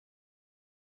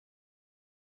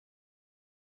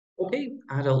Okay,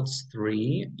 Adults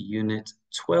 3, Unit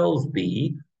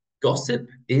 12B, Gossip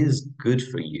is good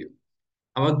for you.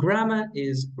 Our grammar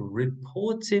is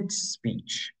reported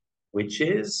speech, which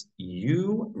is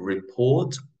you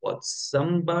report what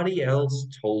somebody else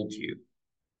told you.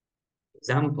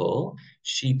 Example,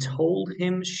 she told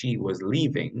him she was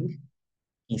leaving.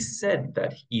 He said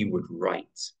that he would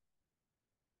write.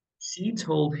 She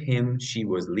told him she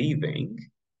was leaving.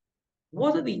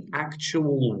 What are the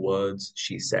actual words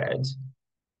she said?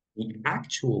 The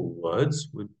actual words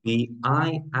would be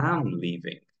I am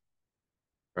leaving,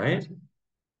 right?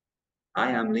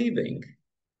 I am leaving.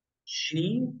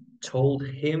 She told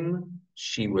him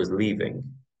she was leaving.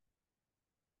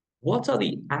 What are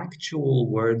the actual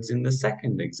words in the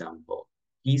second example?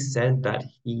 He said that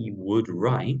he would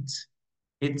write.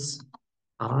 It's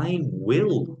I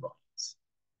will write.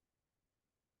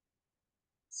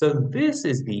 So this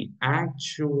is the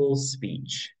actual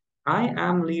speech. I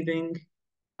am leaving.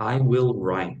 I will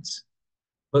write.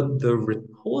 But the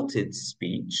reported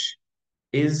speech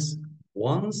is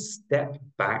one step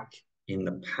back in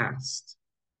the past.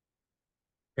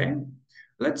 Okay,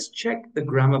 let's check the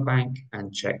grammar bank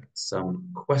and check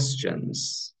some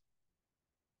questions.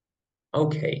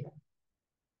 Okay,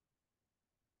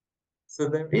 so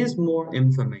there is more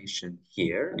information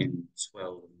here in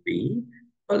 12b,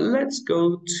 but let's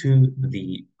go to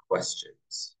the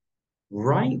questions.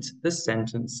 Write the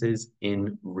sentences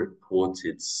in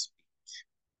reported speech.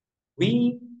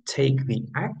 We take the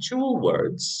actual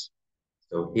words.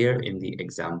 So here in the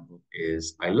example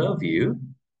is I love you.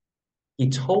 He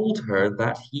told her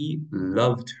that he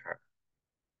loved her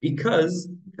because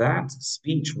that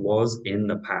speech was in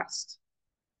the past.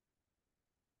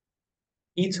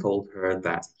 He told her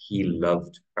that he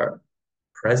loved her.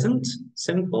 Present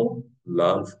simple,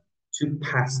 love, to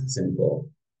past simple,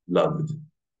 loved.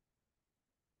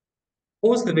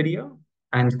 Pause the video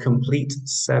and complete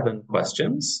 7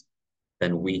 questions,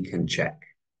 then we can check.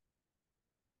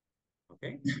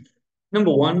 Okay.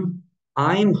 Number 1,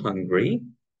 I'm hungry.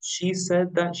 She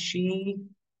said that she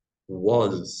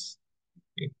was.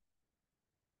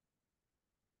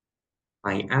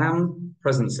 I am,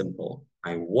 present simple.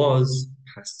 I was,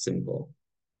 past simple.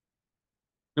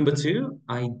 Number 2,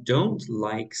 I don't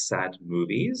like sad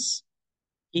movies.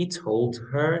 He told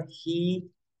her he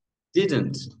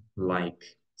didn't like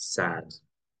sad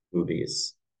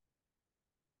movies.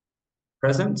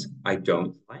 Present, I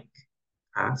don't like.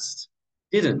 Past,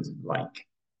 didn't like.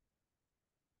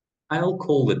 I'll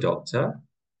call the doctor.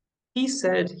 He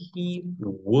said he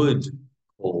would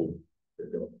call the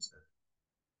doctor.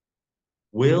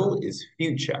 Will is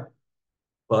future,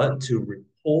 but to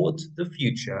report the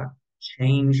future,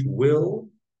 change will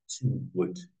to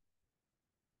would.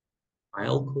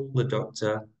 I'll call the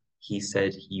doctor. He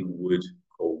said he would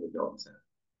call the doctor.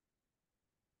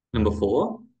 Number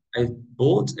 4, I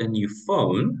bought a new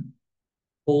phone.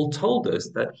 Paul told us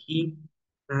that he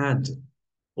had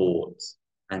bought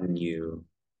a new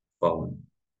phone.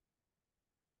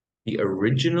 The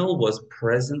original was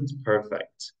present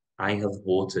perfect. I have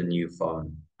bought a new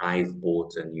phone. I've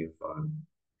bought a new phone.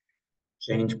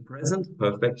 Change present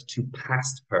perfect to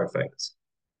past perfect.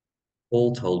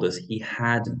 Paul told us he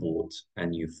had bought a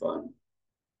new phone.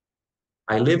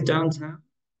 I live downtown.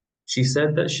 She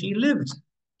said that she lived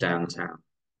downtown.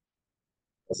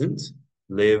 Present,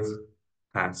 live,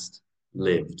 past,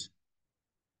 lived.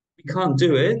 We can't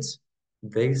do it.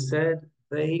 They said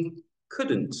they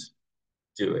couldn't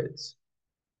do it.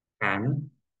 Can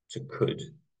to could.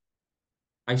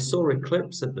 I saw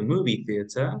Eclipse at the movie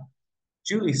theater.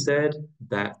 Julie said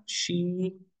that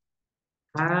she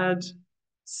had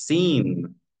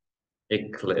seen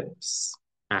Eclipse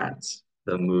at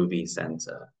the movie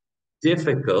center.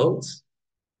 Difficult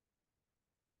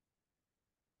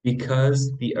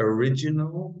because the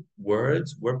original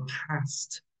words were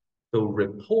past. So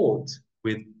report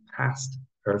with past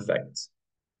perfect.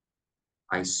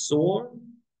 I saw,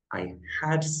 I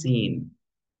had seen.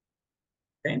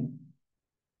 Okay.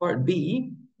 Part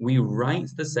B, we write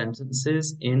the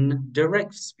sentences in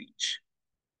direct speech.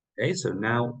 Okay, so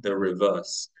now the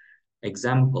reverse.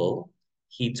 Example,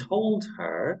 he told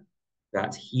her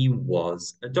that he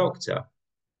was a doctor.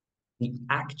 The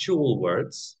actual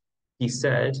words, he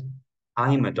said,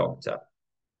 I'm a doctor.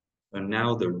 And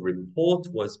now the report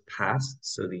was past,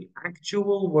 so the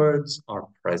actual words are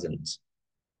present.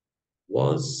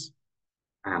 Was,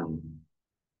 am.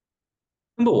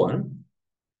 Number 1,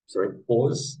 sorry,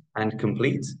 pause and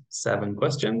complete 7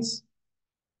 questions.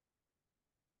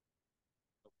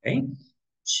 Okay.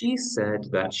 She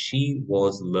said that she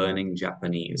was learning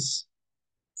Japanese.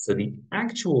 So the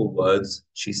actual words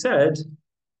she said,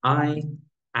 I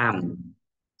am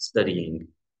studying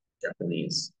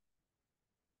Japanese.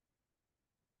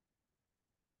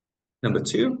 Number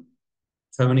two,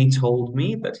 Tony told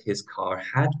me that his car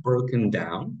had broken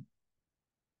down.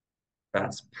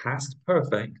 That's past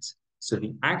perfect. So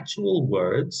the actual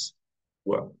words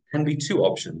can be two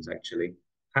options actually,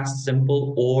 past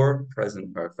simple or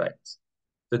present perfect.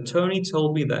 So Tony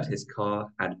told me that his car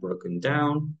had broken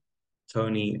down.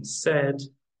 Tony said,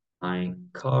 my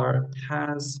car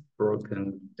has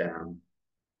broken down.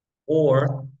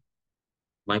 Or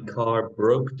my car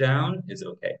broke down is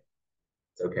okay.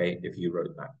 It's okay if you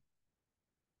wrote that.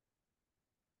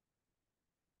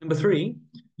 Number three,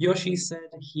 Yoshi said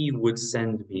he would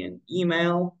send me an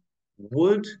email.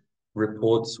 Would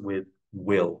reports with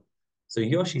will. So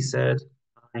Yoshi said,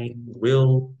 I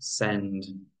will send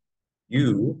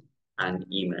you an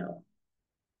email.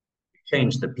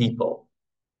 Change the people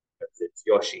because it's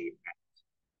Yoshi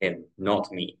and him,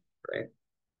 not me, right?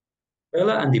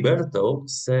 Bella and Liberto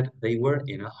said they were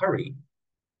in a hurry.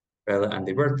 Bella and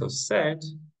Liberto said,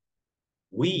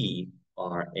 we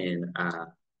are in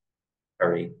a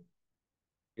hurry.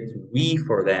 It's we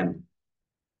for them.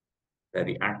 They're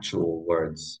the actual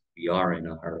words. We are in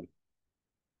a hurry.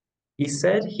 He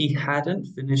said he hadn't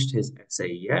finished his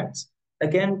essay yet.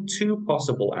 Again, two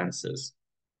possible answers.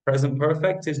 Present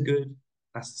perfect is good.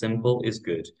 Past simple is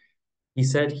good. He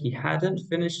said he hadn't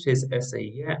finished his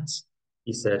essay yet.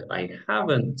 He said, I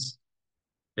haven't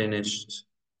finished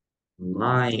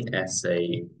my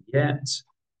essay yet.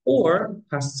 Or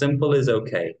past simple is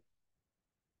okay.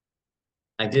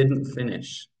 I didn't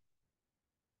finish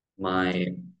my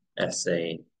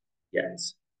essay yet.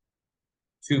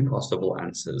 Two possible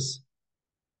answers.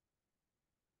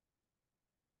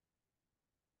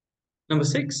 Number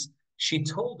six, she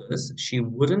told us she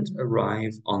wouldn't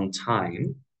arrive on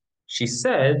time. She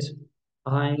said,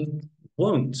 I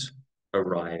won't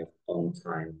arrive on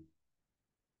time.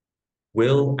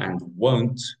 Will and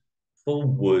won't for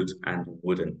would and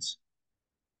wouldn't.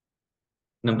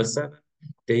 Number seven,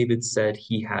 David said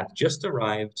he had just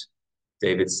arrived.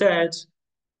 David said,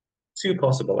 two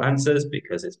possible answers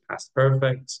because it's past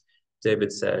perfect.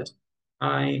 David said,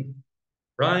 I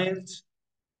arrived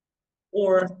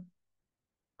or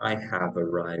I have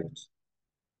arrived.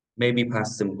 Maybe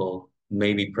past simple,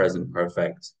 maybe present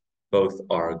perfect. Both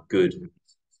are good.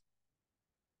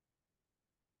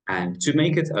 And to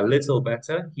make it a little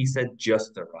better, he said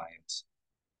just arrived.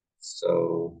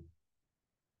 So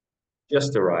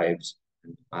just arrived,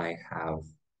 and I have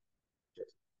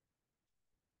just.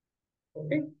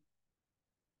 Okay.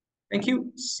 Thank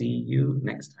you. See you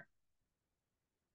next time.